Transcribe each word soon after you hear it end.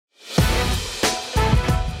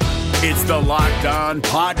It's the Locked On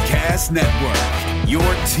Podcast Network, your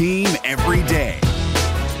team every day.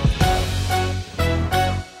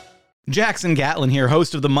 Jackson Gatlin here,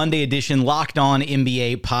 host of the Monday edition Locked On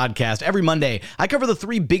NBA podcast. Every Monday, I cover the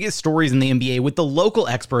three biggest stories in the NBA with the local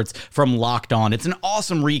experts from Locked On. It's an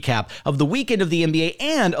awesome recap of the weekend of the NBA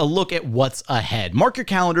and a look at what's ahead. Mark your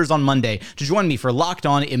calendars on Monday to join me for Locked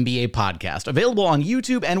On NBA podcast, available on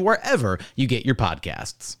YouTube and wherever you get your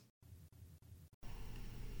podcasts.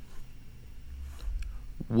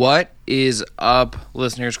 What is up,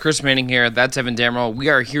 listeners? Chris Manning here. That's Evan Damerl. We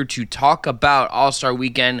are here to talk about All-Star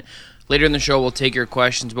Weekend. Later in the show, we'll take your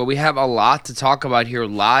questions, but we have a lot to talk about here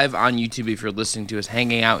live on YouTube if you're listening to us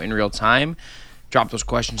hanging out in real time. Drop those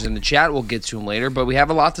questions in the chat. We'll get to them later, but we have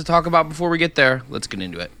a lot to talk about before we get there. Let's get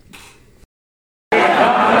into it.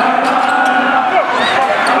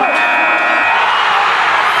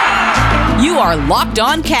 You are Locked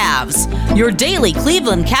On Cavs, your daily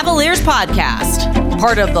Cleveland Cavaliers podcast.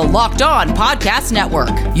 Part of the Locked On Podcast Network,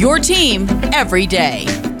 your team every day.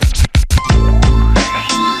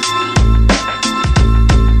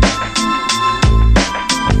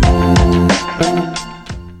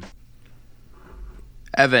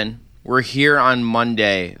 Evan, we're here on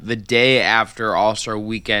Monday, the day after All-Star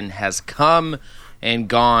Weekend has come and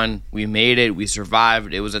gone. We made it. We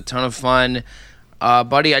survived. It was a ton of fun.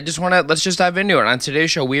 Buddy, let's just dive into it. On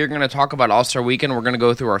today's show, we are going to talk about All-Star Weekend. We're going to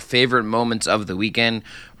go through our favorite moments of the weekend.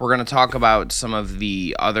 We're going to talk about some of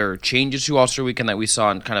the other changes to All-Star Weekend that we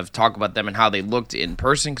saw and kind of talk about them and how they looked in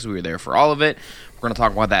person because we were there for all of it. We're going to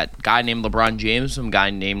talk about that guy named LeBron James, some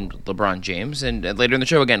guy named LeBron James. And later in the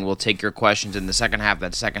show, again, we'll take your questions in the second half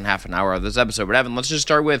an hour of this episode. But Evan, let's just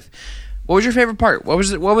start with, what was your favorite part? What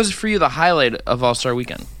was for you the highlight of All-Star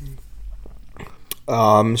Weekend?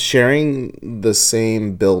 Sharing the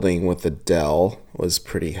same building with Adele was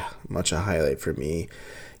pretty much a highlight for me.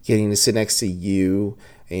 Getting to sit next to you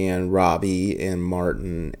and Robbie and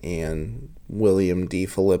Martin and William D.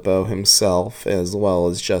 Filippo himself, as well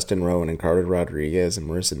as Justin Rowan and Carter Rodriguez and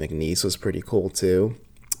Marissa McNeese was pretty cool too.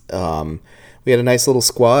 We had a nice little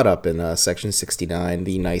squad up in Section 69,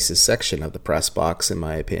 the nicest section of the press box in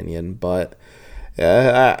my opinion, but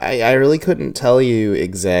I really couldn't tell you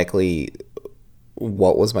exactly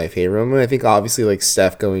what was my favorite moment. I think obviously like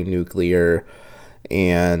Steph going nuclear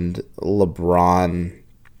and LeBron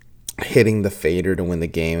hitting the fader to win the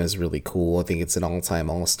game is really cool. I think it's an all-time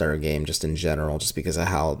all-star game just in general, just because of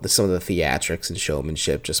how some of the theatrics and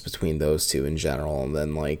showmanship just between those two in general. And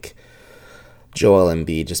then like Joel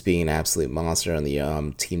Embiid just being an absolute monster on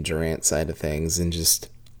the Team Durant side of things. And just,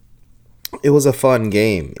 it was a fun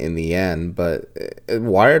game in the end, but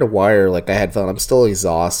wire to wire, like I had fun. I'm still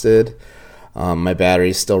exhausted. My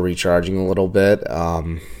battery's still recharging a little bit.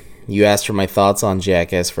 You asked for my thoughts on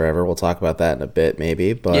Jackass Forever. We'll talk about that in a bit,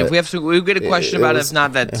 maybe. But yeah, if we'll get a question about it. If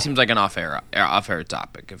not, that seems like an off-air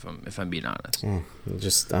topic. If I'm being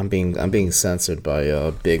honest, I'm being censored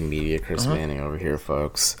by big media, Chris Manning over here,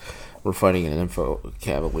 folks. We're fighting an info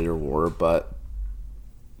Cavalier war, but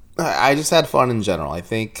I just had fun in general. I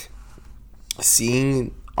think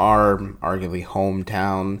seeing our arguably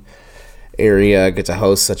hometown area get to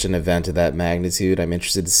host such an event of that magnitude. I'm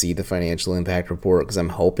interested to see the financial impact report because I'm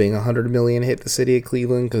hoping $100 million hit the city of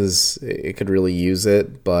Cleveland because it could really use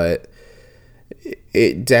it. But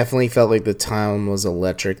it definitely felt like the town was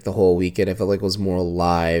electric the whole weekend. I felt like it was more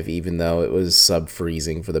alive, even though it was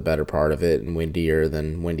sub-freezing for the better part of it and windier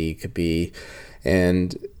than windy could be.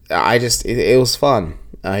 And it was fun.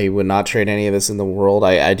 I would not trade any of this in the world.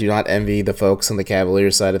 I do not envy the folks on the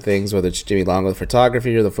Cavaliers side of things, whether it's Jimmy Long with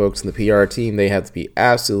photography or the folks in the PR team. They have to be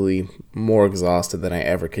absolutely more exhausted than I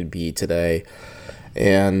ever could be today.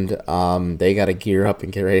 And they got to gear up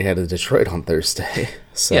and get ready to head to Detroit on Thursday.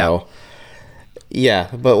 So,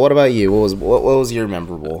 yeah. But what about you? What was your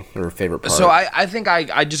memorable or favorite part? So I think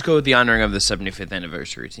I just go with the honoring of the 75th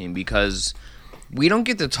anniversary team because we don't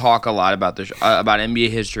get to talk a lot about about NBA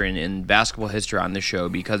history and basketball history on this show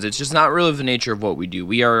because it's just not really the nature of what we do.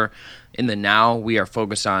 We are in the now. We are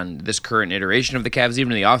focused on this current iteration of the Cavs.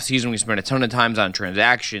 Even in the offseason, we spent a ton of times on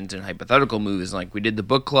transactions and hypothetical moves. Like we did the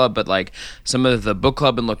book club, but like some of the book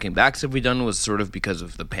club and looking back stuff we done was sort of because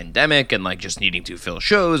of the pandemic and like just needing to fill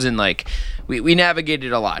shows. And like we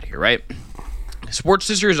navigated a lot here, right? Sports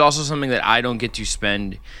history is also something that I don't get to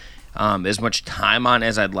spend as much time on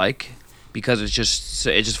as I'd like. Because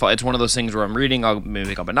it's one of those things where I'm reading, I'll maybe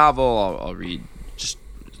pick up a novel, I'll read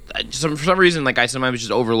for some reason, like I sometimes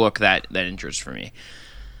just overlook that interest for me.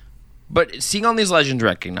 But seeing all these legends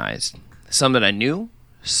recognized, some that I knew,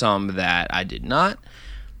 some that I did not,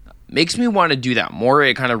 makes me want to do that more.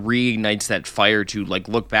 It kind of reignites that fire to like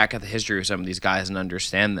look back at the history of some of these guys and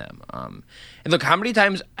understand them. And look, how many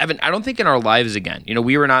times, Evan, I don't think in our lives again,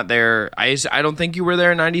 we were not there. I don't think you were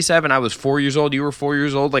there in 97. I was 4 years old. You were 4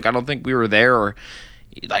 years old. Like, I don't think we were there or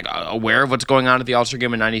like aware of what's going on at the All-Star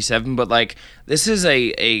game in 97. But like, this is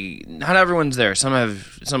not everyone's there.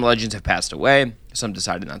 Some legends have passed away. Some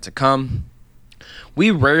decided not to come.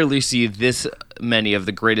 We rarely see this many of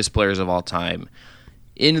the greatest players of all time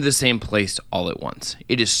in the same place all at once.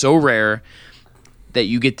 It is so rare that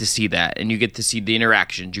you get to see that, and you get to see the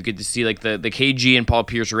interactions. You get to see like the KG and Paul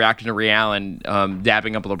Pierce reacting to Ray Allen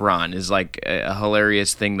dapping up LeBron is like a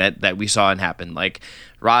hilarious thing that we saw and happen. Like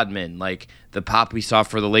Rodman, like the pop we saw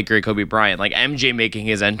for the late great Kobe Bryant, like MJ making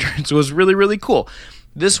his entrance was really, really cool.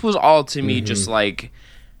 This was all to me just like,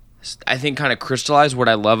 I think kind of crystallized what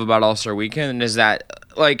I love about All-Star Weekend, and is that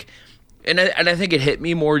like, and I think it hit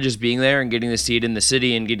me more just being there and getting to see it in the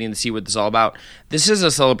city and getting to see what this is all about. This is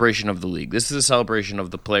a celebration of the league. This is a celebration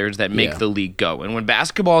of the players that make the league go. And when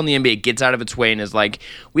basketball in the NBA gets out of its way and is like,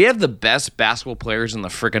 we have the best basketball players in the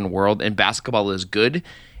freaking world and basketball is good,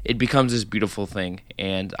 it becomes this beautiful thing.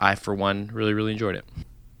 And I, for one, really, really enjoyed it.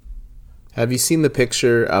 Have you seen the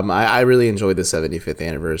picture? I really enjoyed the 75th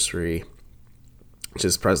anniversary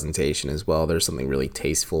just presentation as well. There's something really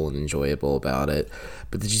tasteful and enjoyable about it.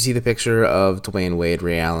 But did you see the picture of Dwayne Wade,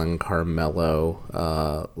 Ray Allen, Carmelo,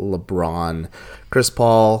 LeBron, Chris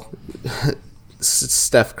Paul,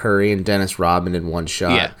 Steph Curry, and Dennis Rodman in one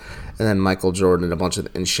shot? Yeah. And then Michael Jordan and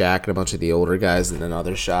Shaq and a bunch of the older guys in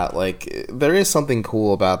another shot. Like, there is something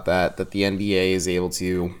cool about that the NBA is able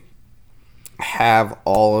to have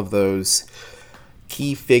all of those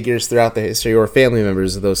key figures throughout the history, or family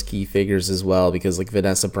members of those key figures as well, because like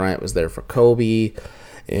Vanessa Bryant was there for Kobe,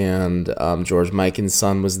 and George Mikan's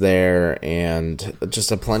son was there, and just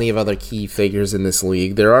plenty of other key figures in this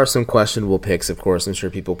league. There are some questionable picks, of course. I'm sure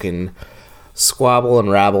people can squabble and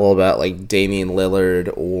rabble about like Damian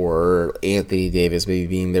Lillard or Anthony Davis maybe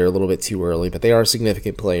being there a little bit too early, but they are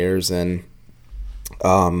significant players. And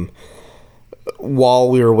while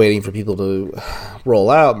we were waiting for people to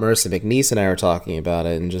roll out, Marissa McNeese and I were talking about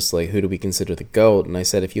it, and just like, who do we consider the GOAT? And I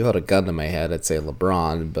said, if you held a gun to my head, I'd say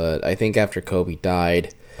LeBron. But I think after Kobe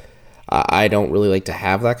died, I don't really like to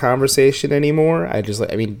have that conversation anymore.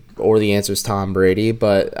 Or the answer is Tom Brady.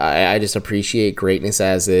 But I just appreciate greatness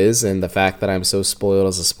as is, and the fact that I'm so spoiled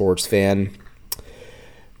as a sports fan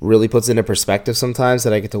really puts into perspective sometimes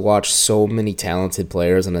that I get to watch so many talented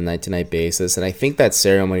players on a night-to-night basis. And I think that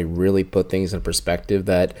ceremony really put things in perspective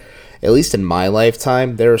that, at least in my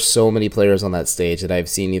lifetime, there are so many players on that stage that I've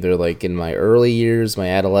seen either like in my early years, my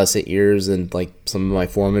adolescent years, and like some of my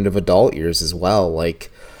formative adult years as well.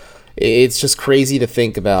 Like, it's just crazy to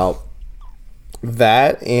think about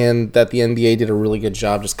that, and that the NBA did a really good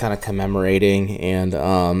job just kind of commemorating. And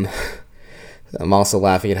I'm also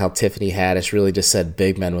laughing at how Tiffany Haddish really just said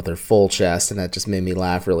big men with her full chest, and that just made me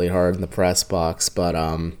laugh really hard in the press box. But,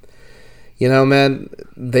 man,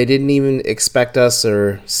 they didn't even expect us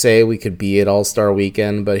or say we could be at All-Star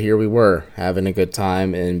Weekend, but here we were, having a good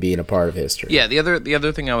time and being a part of history. Yeah, the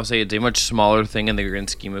other thing I would say, it's a much smaller thing in the grand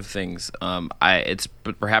scheme of things. It's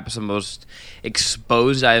perhaps the most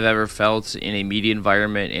exposed I've ever felt in a media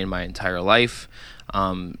environment in my entire life,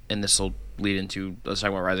 and this will lead into, let's talk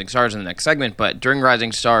about Rising Stars in the next segment. But during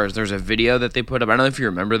Rising Stars, there's a video that they put up. I don't know if you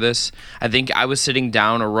remember this. I think I was sitting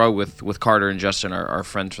down a row with Carter and Justin, our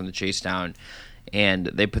friends from the Chase Down, and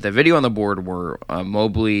they put that video on the board where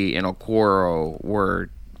Mobley and Okoro were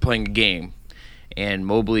playing a game, and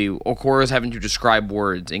Okoro is having to describe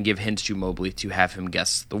words and give hints to Mobley to have him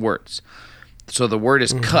guess the words. So the word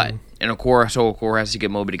is cut, and Okoro has to get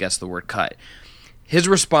Mobley to guess the word cut. His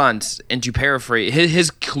response, and to paraphrase,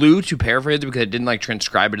 his clue to paraphrase it, because I didn't like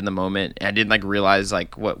transcribe it in the moment, and I didn't like realize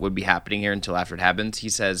like what would be happening here until after it happens. He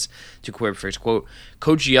says, to paraphrase, quote,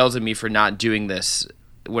 "Coach yells at me for not doing this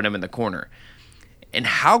when I'm in the corner." And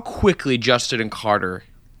how quickly Justin and Carter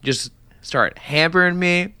just start hammering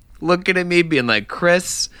me, looking at me, being like,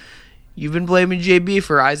 "Chris, you've been blaming JB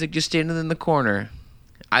for Isaac just standing in the corner."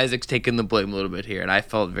 Isaac's taking the blame a little bit here, and I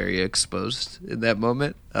felt very exposed in that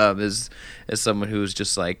moment as someone who was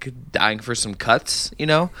just like dying for some cuts,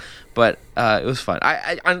 But it was fun.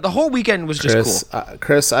 The whole weekend was just cool.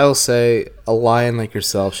 Chris, I will say, a lion like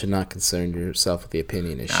yourself should not concern yourself with the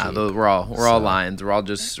opinion of sheep. We're all lions. We're all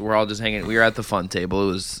just hanging. We were at the fun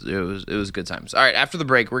table. It was good times. All right, after the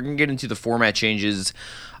break, we're gonna get into the format changes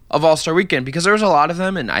of All-Star Weekend, because there's a lot of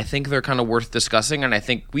them, and I think they're kind of worth discussing, and I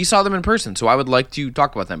think we saw them in person, so I would like to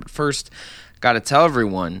talk about them. But first, got to tell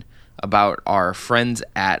everyone about our friends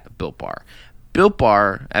at Built Bar. Built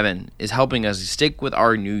Bar, Evan, is helping us stick with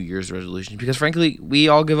our New Year's resolutions because, frankly, we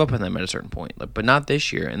all give up on them at a certain point, but not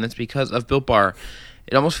this year, and that's because of Built Bar.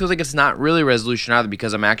 It almost feels like it's not really a resolution either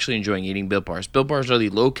because I'm actually enjoying eating Built Bars. Built Bars are the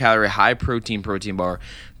low-calorie, high-protein protein bar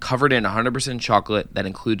covered in 100% chocolate that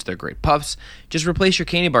includes their great puffs. Just replace your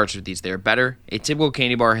candy bars with these. They are better. A typical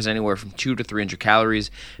candy bar has anywhere from 200 to 300 calories.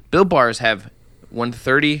 Built Bars have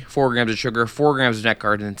 130, 4 grams of sugar, 4 grams of net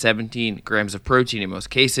carbs, and 17 grams of protein in most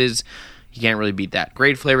cases. You can't really beat that.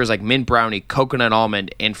 Great flavors like mint brownie, coconut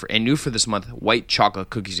almond, and new for this month, white chocolate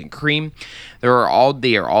cookies and cream. They are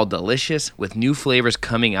all delicious with new flavors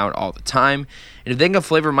coming out all the time. And if they think a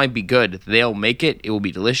flavor might be good, they'll make it. It will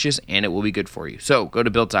be delicious and it will be good for you. So go to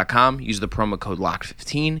Built.com, use the promo code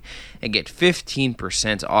LOCKED15 and get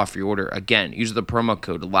 15% off your order. Again, use the promo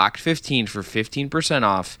code LOCKED15 for 15%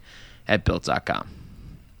 off at Built.com.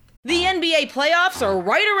 The NBA playoffs are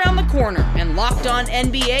right around the corner, and Locked On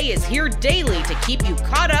NBA is here daily to keep you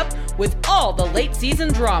caught up with all the late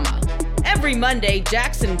season drama. Every Monday,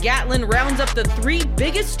 Jackson Gatlin rounds up the 3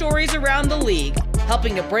 biggest stories around the league,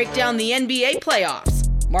 helping to break down the NBA playoffs.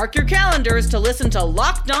 Mark your calendars to listen to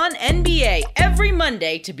Locked On NBA every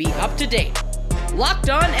Monday to be up to date.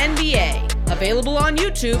 Locked On NBA, available on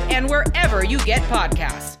YouTube and wherever you get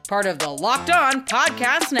podcasts. Part of the Locked On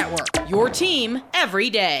Podcast Network, your team every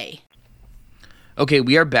day. Okay,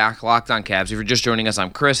 we are back, Locked On Cavs. If you're just joining us, I'm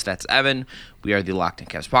Chris. That's Evan. We are the Locked On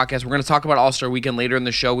Cavs podcast. We're going to talk about All-Star Weekend later in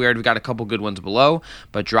the show. We already got a couple good ones below,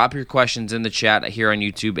 but drop your questions in the chat here on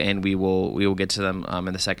YouTube, and we will get to them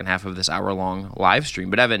in the second half of this hour-long live stream.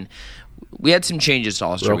 But Evan, we had some changes to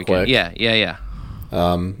All-Star Weekend. Quick. Yeah.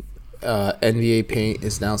 NBA Paint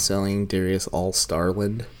is now selling Darius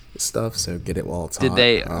All-Starland stuff, so get it while it's hot.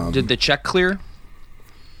 Did the check clear?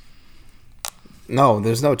 No,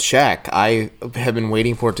 there's no check. I have been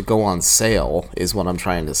waiting for it to go on sale, is what I'm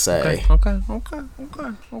trying to say. Okay.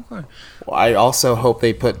 Well, I also hope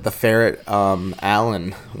they put the Ferret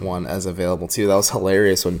Allen one as available, too. That was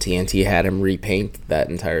hilarious when TNT had him repaint that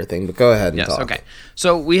entire thing. But go ahead and talk. Okay.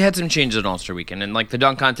 So we had some changes at All-Star Weekend, and the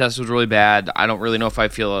dunk contest was really bad. I don't really know if I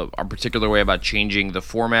feel a particular way about changing the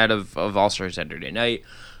format of All-Star Saturday night.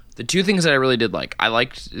 The 2 things that I really did like, I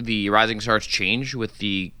liked the Rising Stars change with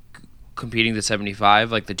the competing to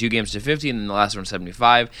 75, like the 2 games to 50 and then the last one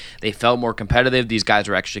 75. They felt more competitive. These guys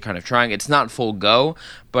were actually kind of trying. It's not full go,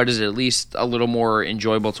 but is at least a little more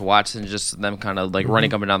enjoyable to watch than just them kind of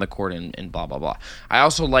running up and down the court and blah, blah, blah. I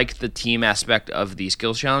also liked the team aspect of the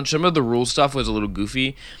skills challenge. Some of the rule stuff was a little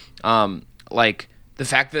goofy. The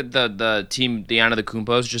fact that the team, the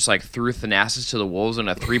Antetokounmpos, just threw Thanasis to the Wolves in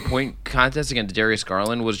a 3-point contest against Darius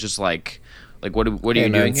Garland was just what are you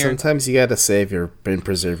doing here? Sometimes you got to save and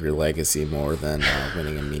preserve your legacy more than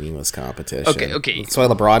winning a meaningless competition. Okay. That's why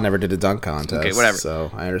LeBron never did a dunk contest. Okay, whatever.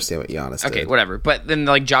 So I understand what Giannis did. Okay, whatever. But then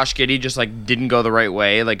Josh Giddey just didn't go the right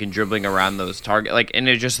way, in dribbling around those targets, and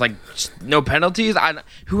it just no penalties.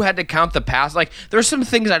 Who had to count the pass? There's some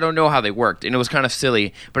things I don't know how they worked, and it was kind of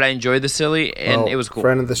silly. But I enjoyed the silly, and it was cool.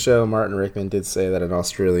 Friend of the show, Martin Rickman, did say that in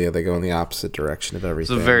Australia they go in the opposite direction of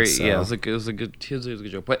everything. It was a good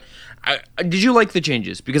joke. But did you like the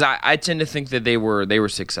changes? Because I tend to think that they were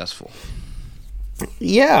successful.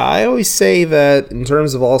 Yeah, I always say that in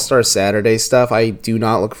terms of All-Star Saturday stuff, I do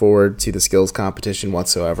not look forward to the skills competition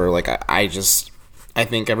whatsoever. I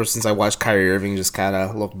think ever since I watched Kyrie Irving just kind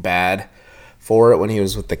of look bad for it when he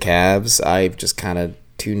was with the Cavs, I've just kind of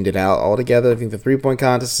tuned it out altogether. I think the 3-point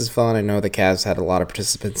contest is fun. I know the Cavs had a lot of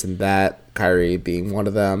participants in that, Kyrie being one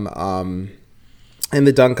of them. In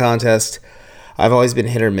the dunk contest, I've always been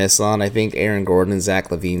hit or miss on. I think Aaron Gordon and Zach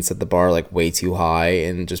LaVine set the bar way too high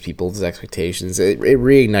and just people's expectations. It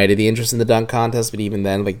reignited the interest in the dunk contest, but even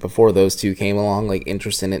then, before those two came along,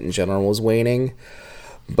 interest in it in general was waning.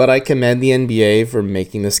 But I commend the NBA for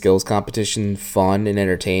making the skills competition fun and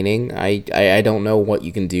entertaining. I don't know what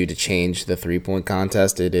you can do to change the 3-point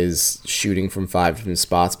contest. It is shooting from 5 different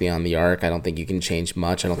spots beyond the arc. I don't think you can change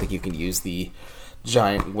much. I don't think you can use the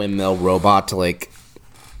giant windmill robot to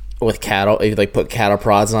with cattle, put cattle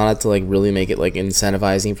prods on it to really make it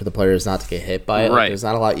incentivizing for the players not to get hit by it. Right. There's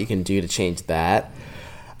not a lot you can do to change that.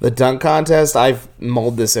 The dunk contest, I've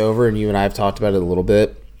mulled this over, and you and I have talked about it a little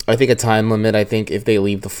bit. I think a time limit. I think if they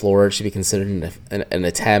leave the floor, it should be considered an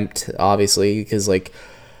attempt, obviously, because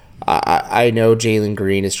I know Jalen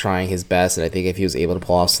Green is trying his best, and I think if he was able to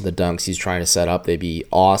pull off some of the dunks he's trying to set up, they'd be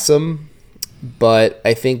awesome. But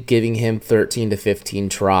I think giving him 13 to 15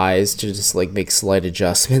 tries to just make slight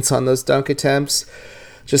adjustments on those dunk attempts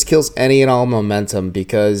just kills any and all momentum,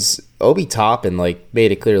 because Obi Toppin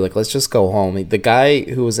made it clear let's just go home. The guy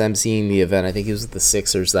who was emceeing the event, I think he was with the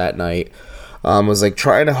Sixers that night, was like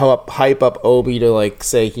trying to hype up Obi to like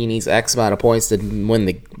say he needs X amount of points to win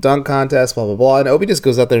the dunk contest, blah blah blah, and Obi just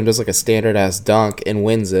goes out there and does like a standard ass dunk and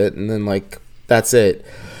wins it, and then like that's it.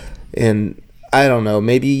 And I don't know,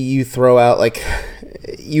 maybe you throw out like,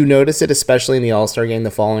 you notice it especially in the All-Star game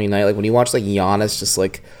the following night, like when you watch like Giannis just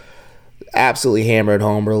like absolutely hammered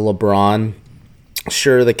home, or LeBron.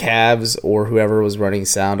 Sure, the Cavs or whoever was running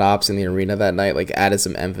sound ops in the arena that night like added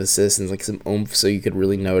some emphasis and like some oomph so you could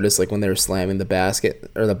really notice like when they were slamming the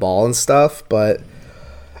basket or the ball and stuff, but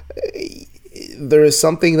there is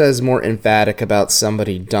something that is more emphatic about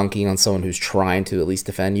somebody dunking on someone who's trying to at least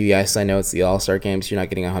defend you. Yes, I know it's the All-Star game, so you're not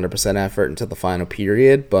getting 100% effort until the final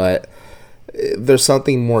period, but there's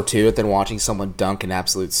something more to it than watching someone dunk in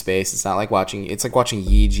absolute space. It's not like watching, it's like watching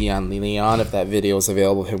Yeeji on Leon, if that video is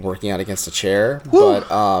available of him working out against a chair. Woo! But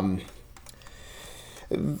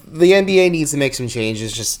the NBA needs to make some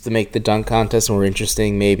changes just to make the dunk contest more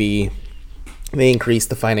interesting. Maybe they increase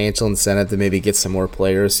the financial incentive to maybe get some more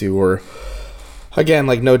players who were, again,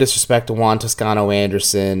 like no disrespect to Juan Toscano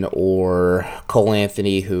Anderson or Cole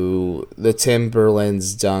Anthony, who the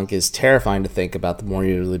Timberlands dunk is terrifying to think about the more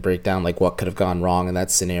you really break down like what could have gone wrong in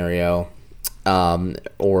that scenario,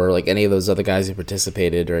 or like any of those other guys who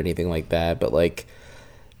participated or anything like that. But like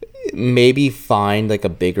maybe find like a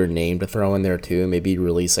bigger name to throw in there too, and maybe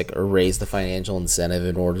release like or raise the financial incentive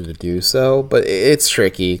in order to do so. But it's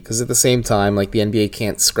tricky because at the same time, like the NBA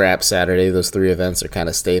can't scrap Saturday. Those three events are kind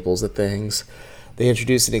of staples of things. They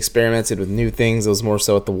introduced and experimented with new things. It was more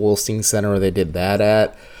so at the Wolstein Center where they did that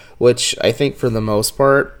at, which I think for the most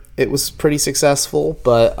part it was pretty successful.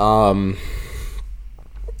 But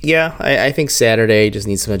yeah, I think Saturday just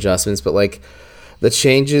needs some adjustments. But like the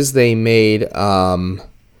changes they made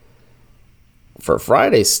for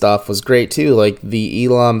Friday's stuff was great too. Like the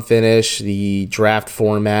Elam finish, the draft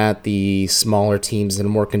format, the smaller teams in a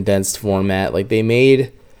more condensed format. Like they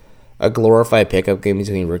made a glorified pickup game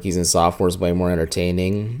between rookies and sophomores way more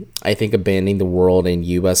entertaining. I think abandoning the world in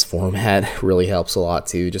U.S. format really helps a lot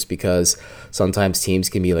too, just because sometimes teams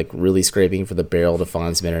can be like really scraping for the barrel to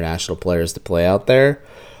find some international players to play out there.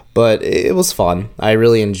 But it was fun. I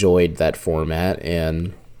really enjoyed that format,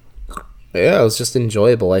 and yeah, it was just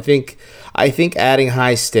enjoyable. I think adding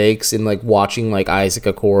high stakes and like watching like Isaac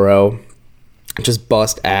Okoro just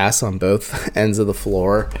bust ass on both ends of the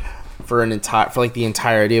floor for like the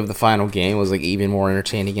entirety of the final game was like even more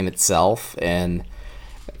entertaining in itself. And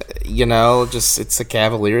you know, just it's a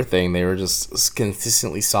Cavalier thing. They were just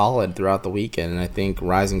consistently solid throughout the weekend, and I think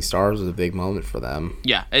Rising Stars was a big moment for them.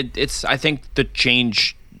 Yeah, it's I think the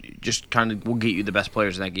change just kind of will get you the best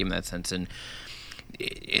players in that game in that sense. And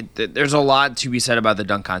there's a lot to be said about the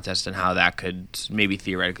dunk contest and how that could maybe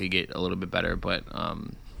theoretically get a little bit better, but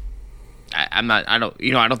I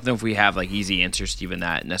don't know if we have like easy answers to even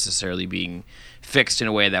that necessarily being fixed in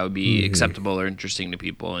a way that would be acceptable or interesting to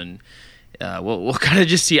people. And we'll kind of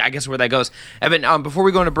just see, I guess, where that goes. Evan, before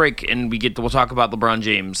we go into break and we'll talk about LeBron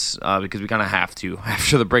James because we kind of have to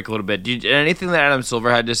after the break a little bit. Did anything that Adam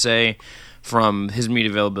Silver had to say from his media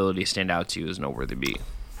availability stand out to you as noteworthy beat?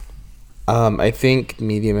 I think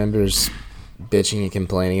media members bitching and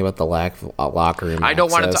complaining about the lack of locker room. I don't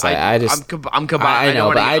want to.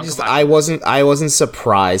 I wasn't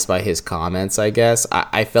surprised by his comments. I guess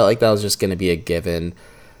I felt like that was just going to be a given.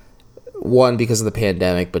 One, because of the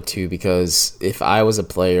pandemic, but two, because if I was a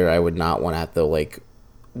player, I would not want to have to like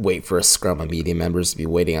wait for a scrum of media members to be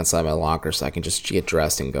waiting outside my locker so I can just get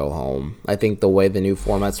dressed and go home. I think the way the new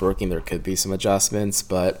format's working, there could be some adjustments,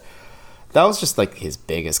 but that was just like his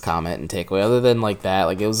biggest comment and takeaway. Other than like that,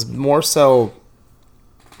 like it was more so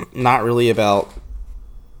not really about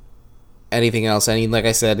anything else. I mean, like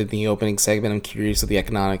I said in the opening segment, I'm curious what the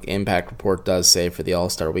economic impact report does say for the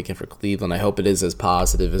All-Star weekend for Cleveland. I hope it is as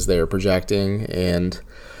positive as they were projecting. And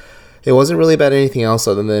it wasn't really about anything else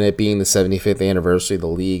other than it being the 75th anniversary of the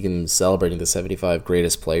league and celebrating the 75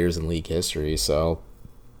 greatest players in league history. So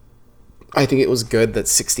I think it was good that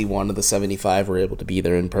 61 of the 75 were able to be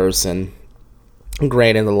there in person.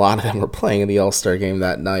 Granted, a lot of them were playing in the All-Star game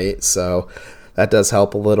that night, so that does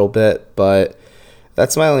help a little bit. But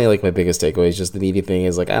that's my biggest takeaway is just the media thing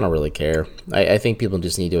is, like, I don't really care. I think people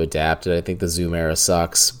just need to adapt. I think the Zoom era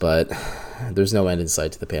sucks, but there's no end in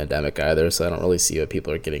sight to the pandemic either, so I don't really see what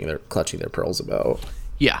people are clutching their pearls about.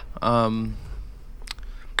 Yeah.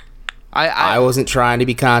 I wasn't trying to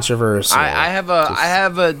be controversial.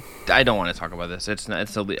 I don't want to talk about this. It's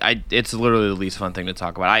literally the least fun thing to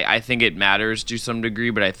talk about. I think it matters to some degree,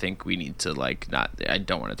 but I think we need to I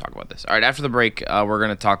don't want to talk about this. All right, after the break, we're going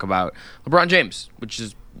to talk about LeBron James, which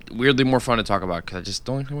is weirdly more fun to talk about because I just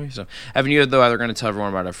don't know. So, Evan, you're going to tell everyone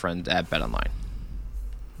about our friend at BetOnline.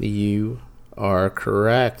 You are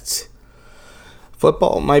correct.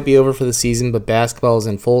 Football might be over for the season, but basketball is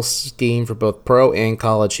in full steam for both pro and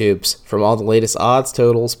college hoops. From all the latest odds,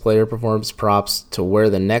 totals, player performance props, to where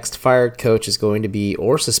the next fired coach is going to be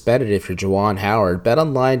or suspended if you're Juwan Howard,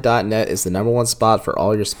 BetOnline.net is the number one spot for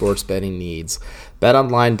all your sports betting needs.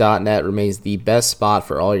 BetOnline.net remains the best spot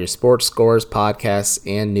for all your sports scores, podcasts,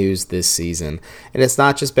 and news this season. And it's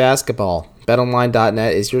not just basketball.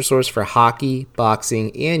 BetOnline.net is your source for hockey, boxing,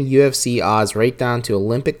 and UFC odds right down to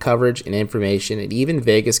Olympic coverage and information and even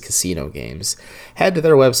Vegas casino games. Head to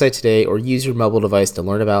their website today or use your mobile device to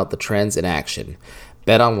learn about the trends in action.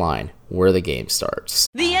 BetOnline, where the game starts.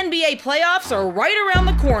 The NBA playoffs are right around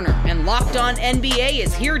the corner, and Locked On NBA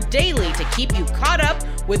is here daily to keep you caught up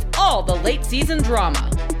with all the late season drama.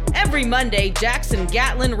 Every Monday, Jackson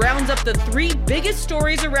Gatlin rounds up the 3 biggest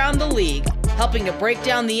stories around the league, helping to break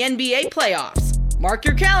down the NBA playoffs. Mark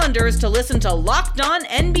your calendars to listen to Locked On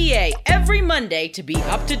NBA every Monday to be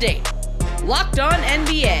up to date. Locked On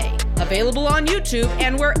NBA, available on YouTube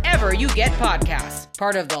and wherever you get podcasts.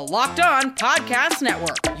 Part of the Locked On Podcast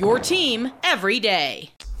Network, your team every day.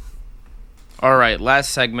 All right,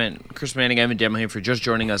 last segment. Chris Manning, Evan Damel here for just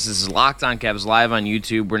joining us. This is Locked On Cavs live on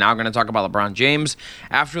YouTube. We're now going to talk about LeBron James.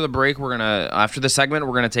 After the segment,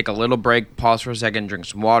 we're gonna take a little break, pause for a second, drink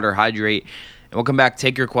some water, hydrate, and we'll come back,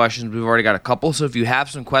 take your questions. We've already got a couple, so if you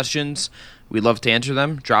have some questions, we'd love to answer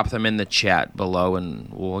them. Drop them in the chat below,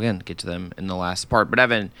 and we'll again get to them in the last part. But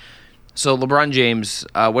Evan, so LeBron James,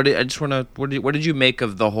 what did you make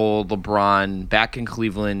of the whole LeBron back in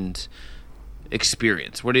Cleveland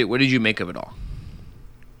experience? What did you make of it all?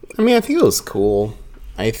 I mean, I think it was cool.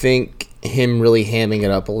 I think him really hamming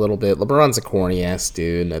it up a little bit. LeBron's a corny ass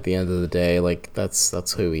dude, and at the end of the day, like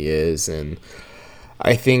that's who he is, and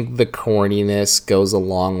I think the corniness goes a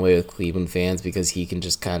long way with Cleveland fans because he can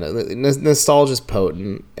just kind of nostalgia's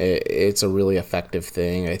potent. It's a really effective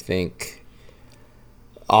thing. I think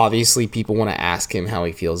obviously people want to ask him how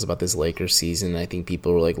he feels about this Lakers season. I think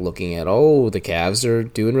people are like looking at, the Cavs are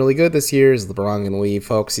doing really good this year. Is LeBron going to leave?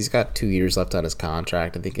 Folks, he's got 2 years left on his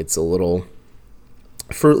contract. I think it's a little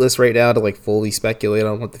fruitless right now to like fully speculate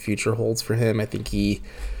on what the future holds for him. I think he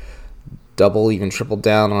double, even tripled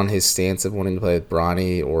down on his stance of wanting to play with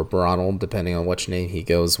Bronny or Bronald, depending on which name he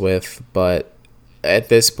goes with. But at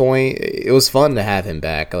this point, it was fun to have him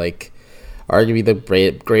back. Like, arguably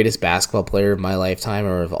the greatest basketball player of my lifetime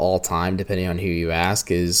or of all time, depending on who you ask,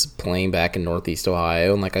 is playing back in Northeast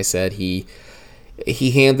Ohio. And like I said, he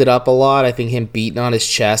hammed it up a lot. I think him beating on his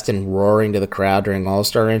chest and roaring to the crowd during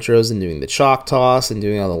All-Star intros and doing the chalk toss and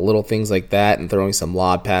doing all the little things like that and throwing some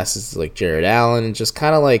lob passes to like Jared Allen and just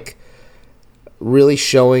kind of like really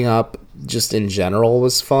showing up just in general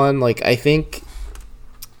was fun. Like, I think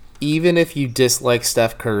even if you dislike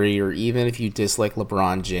Steph Curry or even if you dislike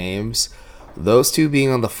LeBron James, those two being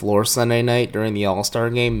on the floor Sunday night during the All-Star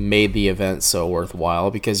game made the event so worthwhile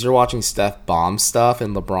because you're watching Steph bomb stuff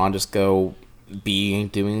and LeBron just go doing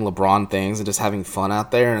LeBron things and just having fun out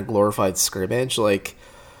there in a glorified scrimmage. Like,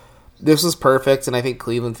 this was perfect, and I think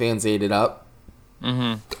Cleveland fans ate it up.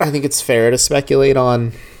 Mm-hmm. I think it's fair to speculate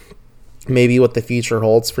on maybe what the future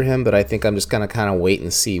holds for him, but I think I'm just going to kind of wait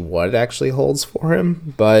and see what it actually holds for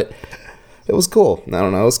him. But it was cool. I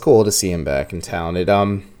don't know. It was cool to see him back in town.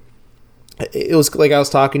 It was like I was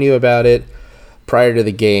talking to you about it prior to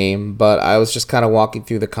the game, but I was just kind of walking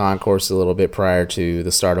through the concourse a little bit prior to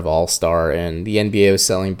the start of All-Star, and the NBA was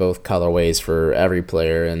selling both colorways for every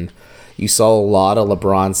player, and you saw a lot of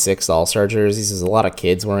LeBron 6 All-Star jerseys. There's a lot of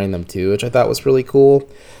kids wearing them too, which I thought was really cool.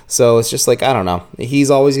 So it's just like, I don't know.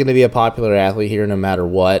 He's always going to be a popular athlete here no matter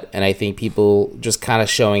what, and I think people just kind of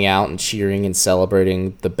showing out and cheering and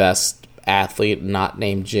celebrating the best athlete not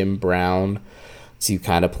named Jim Brown to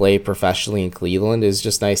kind of play professionally in Cleveland is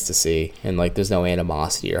just nice to see. And, like, there's no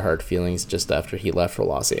animosity or hard feelings just after he left for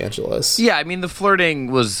Los Angeles. Yeah, I mean, the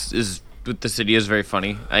flirting is with the city is very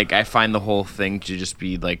funny. Like, I find the whole thing to just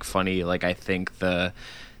be, like, funny. Like, I think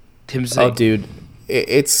Tim saying... Oh, dude,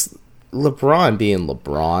 it's LeBron being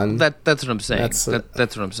LeBron. That's what I'm saying. That's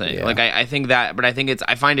what I'm saying. Yeah. Like, I think that, but I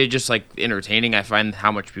find it just, like, entertaining. I find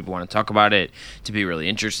how much people want to talk about it to be really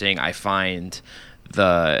interesting. I find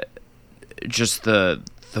the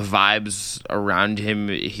vibes around him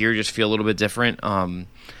here just feel a little bit different.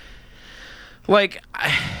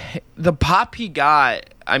 The pop he got,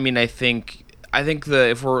 I mean, I think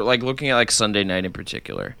if we're like looking at like Sunday night in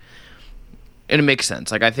particular, and it makes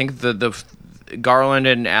sense. Like, I think the Garland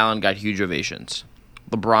and Allen got huge ovations.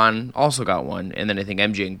 LeBron also got one, and then I think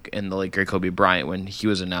MJ and the late great Kobe Bryant, when he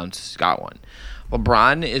was announced, got one.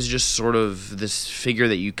 LeBron is just sort of this figure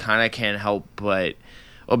that you kind of can't help but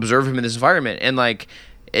observe him in this environment, and like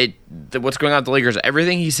what's going on with the Lakers,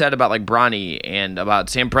 everything he said about like Bronny and about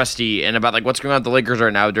Sam Presti and about like what's going on with the Lakers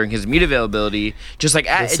right now during his media availability, just like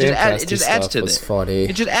it just adds to it. Funny.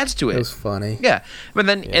 It just adds to it. It was funny. Yeah, but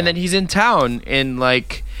then and then he's in town and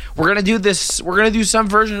like we're gonna do this. We're gonna do some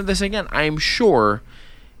version of this again. I am sure.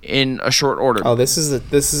 In a short order. Oh, this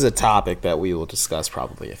is a topic that we will discuss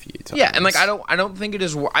probably a few times. Yeah, and like I don't think it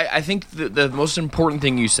is. I think the most important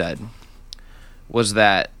thing you said was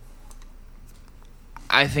that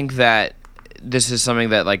I think that this is something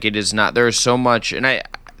that like it is not. There is so much, and I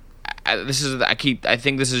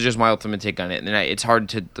think this is just my ultimate take on it, and it's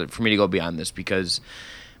hard for me to go beyond this because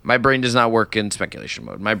my brain does not work in speculation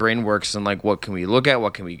mode. My brain works in like what can we look at,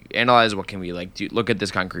 what can we analyze, what can we like do, look at this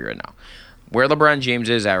concrete right now. Where LeBron James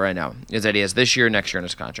is at right now is that he has this year, next year in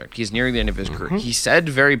his contract. He's nearing the end of his career. He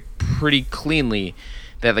said pretty cleanly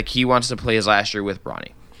that like he wants to play his last year with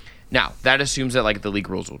Bronny. Now that assumes that like the league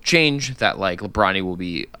rules will change, that like Bronny will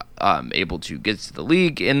be able to get to the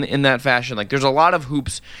league in that fashion. Like there's a lot of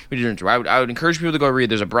hoops we didn't do. I would encourage people to go read.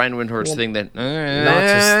 There's a Brian Windhorst thing that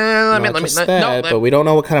but we don't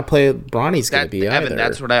know what kind of play Bronny's going to be either. Evan,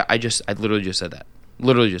 that's what I literally just said that.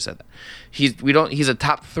 Literally just said that. He's a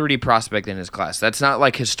top 30 prospect in his class. That's not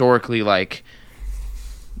like historically like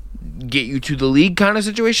get you to the league kind of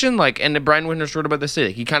situation. Like, and Brian Windhorst wrote about this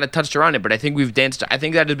today. He kind of touched around it, but I think I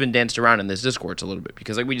think that has been danced around in this discourse a little bit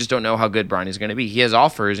because like we just don't know how good Bronny's going to be. He has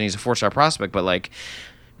offers and he's a 4-star prospect, but like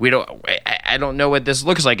I don't know what this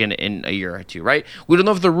looks like in a year or two, right? We don't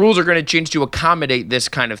know if the rules are going to change to accommodate this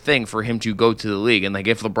kind of thing for him to go to the league, and like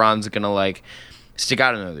if LeBron's going to like stick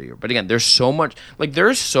out another year. But again, there's so much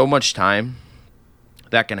time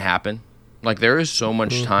that can happen. Like there is so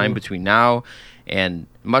much time between now and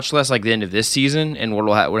much less like the end of this season and what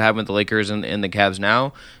happen with the Lakers and the Cavs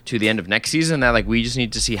now to the end of next season, that like we just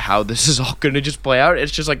need to see how this is all going to just play out.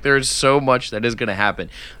 It's just like there's so much that is going to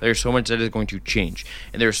happen. There's so much that is going to change,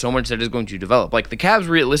 and there's so much that is going to develop. Like the Cavs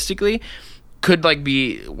realistically could like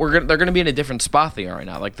they're going to be in a different spot they are right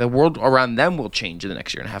now. Like the world around them will change in the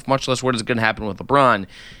next year and a half, much less what is going to happen with LeBron.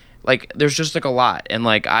 Like there's just like a lot, and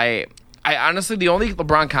like I honestly the only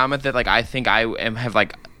LeBron comment that like I think have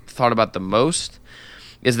like thought about the most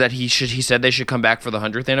is that he said they should come back for the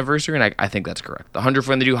 100th anniversary, and I think that's correct. The 100th,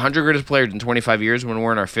 when they do 100 greatest players in 25 years when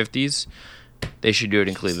we're in our 50s, they should do it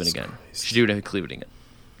in Cleveland again. Should do it in Cleveland again.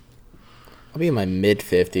 I'll be in my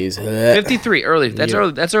mid-50s. 53, early. That's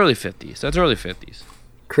early 50s. That's early 50s.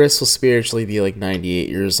 Chris will spiritually be like 98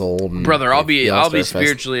 years old. Brother, I'll be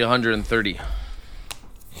spiritually 130.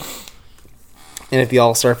 And if the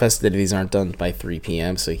All-Star festivities aren't done by 3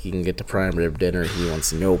 p.m. so he can get to prime rib dinner, he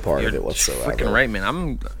wants no part of it whatsoever. Freaking right,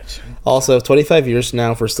 man. Also, 25 years from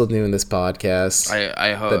now, if we're still doing this podcast,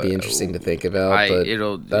 I hope that'd be interesting to think about.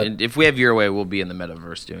 If we have your way, we'll be in the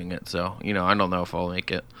metaverse doing it. So, I don't know if I'll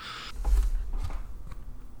make it.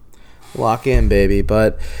 Lock in, baby.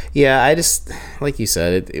 But yeah, I just, like you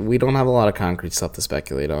said, we don't have a lot of concrete stuff to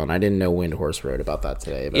speculate on. I didn't know Windhorst wrote about that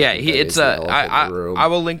today. But yeah, I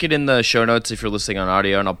will link it in the show notes if you're listening on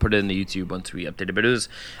audio, and I'll put it in the YouTube once we update it. But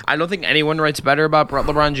I don't think anyone writes better about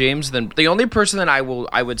LeBron James than the only person that I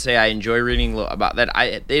would say I enjoy reading about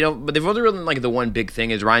that. They've only written like the one big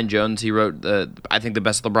thing is Ryan Jones. He wrote I think the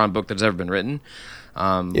best LeBron book that's ever been written,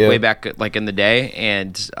 way back like in the day,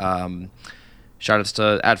 and shout outs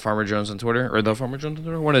to @FarmerJones on Twitter, or the Farmer Jones on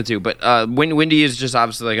Twitter, one of the two. But Wendy is just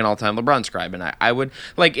obviously like an all-time LeBron scribe, and I would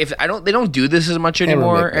like if they don't do this as much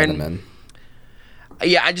anymore. And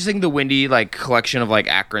yeah, I just think the Wendy like collection of like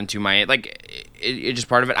Akron to Miami, like it's just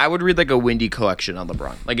part of it. I would read like a Wendy collection on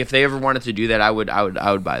LeBron. Like if they ever wanted to do that, I would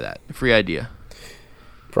buy that. Free idea.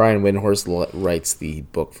 Brian Windhorst writes the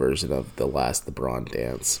book version of The Last LeBron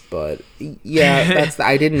Dance. But yeah,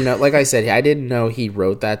 I didn't know. Like I said, I didn't know he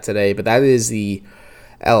wrote that today. But that is the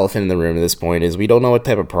elephant in the room at this point, is we don't know what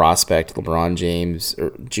type of prospect LeBron James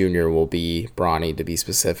Jr. will be, Bronny to be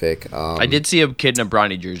specific. I did see a kid in a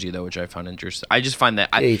Bronny jersey, though, which I found interesting. I just find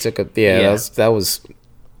that... he took a... Yeah, that was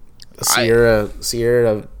Sierra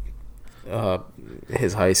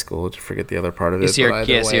his high school. I forget the other part of it. Sierra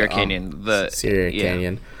Canyon. Sierra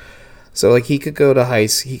Canyon. So like he could go to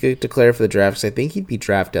he could declare for the draft. Because I think he'd be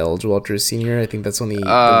draft eligible after his senior. I think that's when the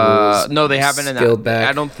rules. No, they haven't.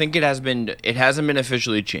 I don't think it has been. It hasn't been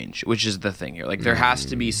officially changed, which is the thing here. Like there has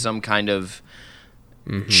to be some kind of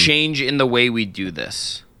change in the way we do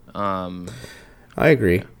this. I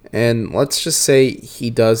agree. And let's just say he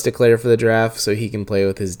does declare for the draft, so he can play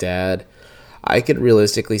with his dad. I could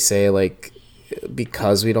realistically say like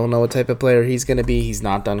because we don't know what type of player he's going to be, he's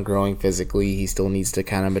not done growing physically. He still needs to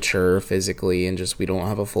kind of mature physically, and just we don't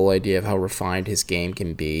have a full idea of how refined his game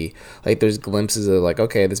can be. Like, there's glimpses of like,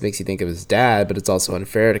 okay, this makes you think of his dad, but it's also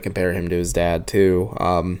unfair to compare him to his dad too.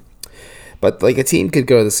 But like a team could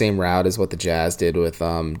go the same route as what the Jazz did with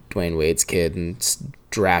Dwayne Wade's kid and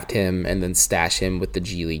draft him and then stash him with the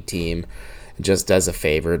G League team just as a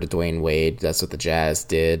favor to Dwayne Wade. That's what the Jazz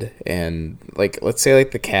did. And like, let's say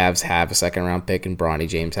like the Cavs have a second round pick and Bronny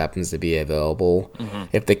James happens to be available.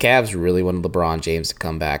 If the Cavs really wanted LeBron James to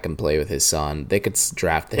come back and play with his son, they could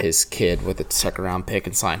draft his kid with a second round pick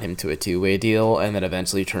and sign him to a 2-way deal and then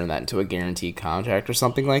eventually turn that into a guaranteed contract or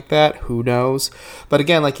something like that. Who knows? But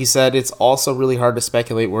again, like you said, it's also really hard to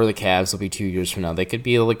speculate where the Cavs will be 2 years from now. They could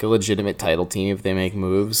be like a legitimate title team if they make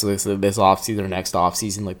moves this offseason or next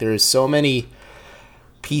offseason. Like, there is so many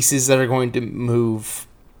pieces that are going to move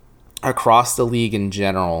across the league in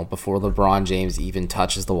general before LeBron James even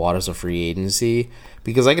touches the waters of free agency,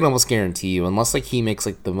 because I can almost guarantee you, unless like he makes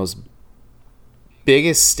like the most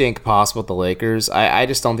biggest stink possible with the Lakers, I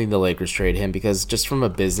just don't think the Lakers trade him, because just from a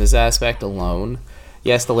business aspect alone,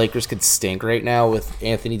 yes, the Lakers could stink right now with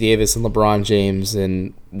Anthony Davis and LeBron James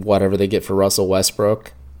and whatever they get for Russell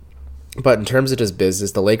Westbrook, but in terms of just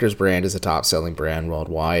business, the Lakers brand is a top selling brand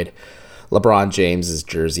worldwide. LeBron James's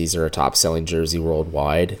jerseys are a top-selling jersey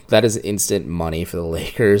worldwide. That is instant money for the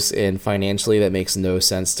Lakers, and financially that makes no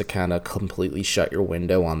sense to kind of completely shut your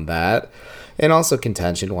window on that. And also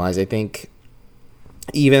contention-wise, I think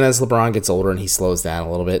even as LeBron gets older and he slows down a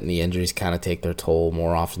little bit and the injuries kind of take their toll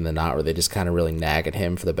more often than not, where they just kind of really nag at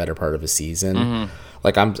him for the better part of a season.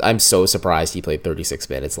 Like, I'm so surprised he played 36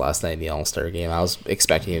 minutes last night in the All-Star game. I was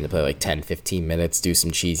expecting him to play like 10, 15 minutes, do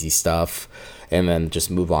some cheesy stuff, and then just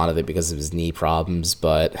move on with it because of his knee problems.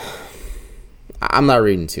 But I'm not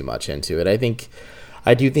reading too much into it.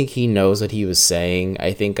 I do think he knows what he was saying.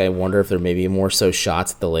 I wonder if there may be more so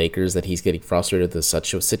shots at the Lakers that he's getting frustrated with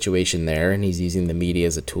such a situation there, and he's using the media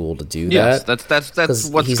as a tool to do that. Yes, that's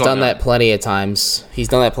what's he's going done on. that plenty of times. He's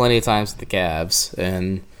done that plenty of times with the Cavs,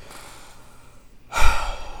 and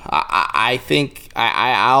I think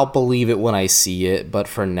I'll believe it when I see it. But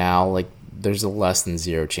for now, like, there's a less than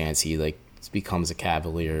zero chance he like becomes a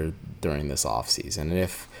Cavalier during this offseason. And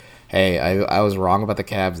if I was wrong about the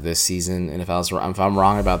Cavs this season, and if I'm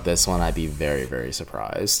wrong about this one, I'd be very, very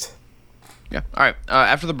surprised. Yeah. All right.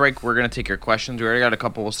 After the break, we're going to take your questions. We already got a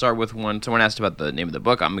couple. We'll start with one. Someone asked about the name of the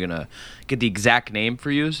book. I'm going to get the exact name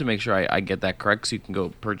for you to make sure I get that correct so you can go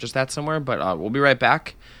purchase that somewhere. But we'll be right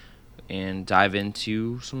back and dive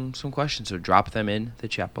into some questions. So drop them in the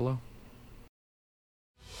chat below.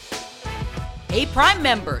 Hey, Prime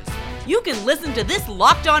members, you can listen to this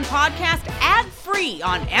Locked On podcast ad-free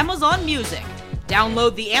on Amazon Music.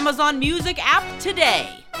 Download the Amazon Music app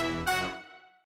today.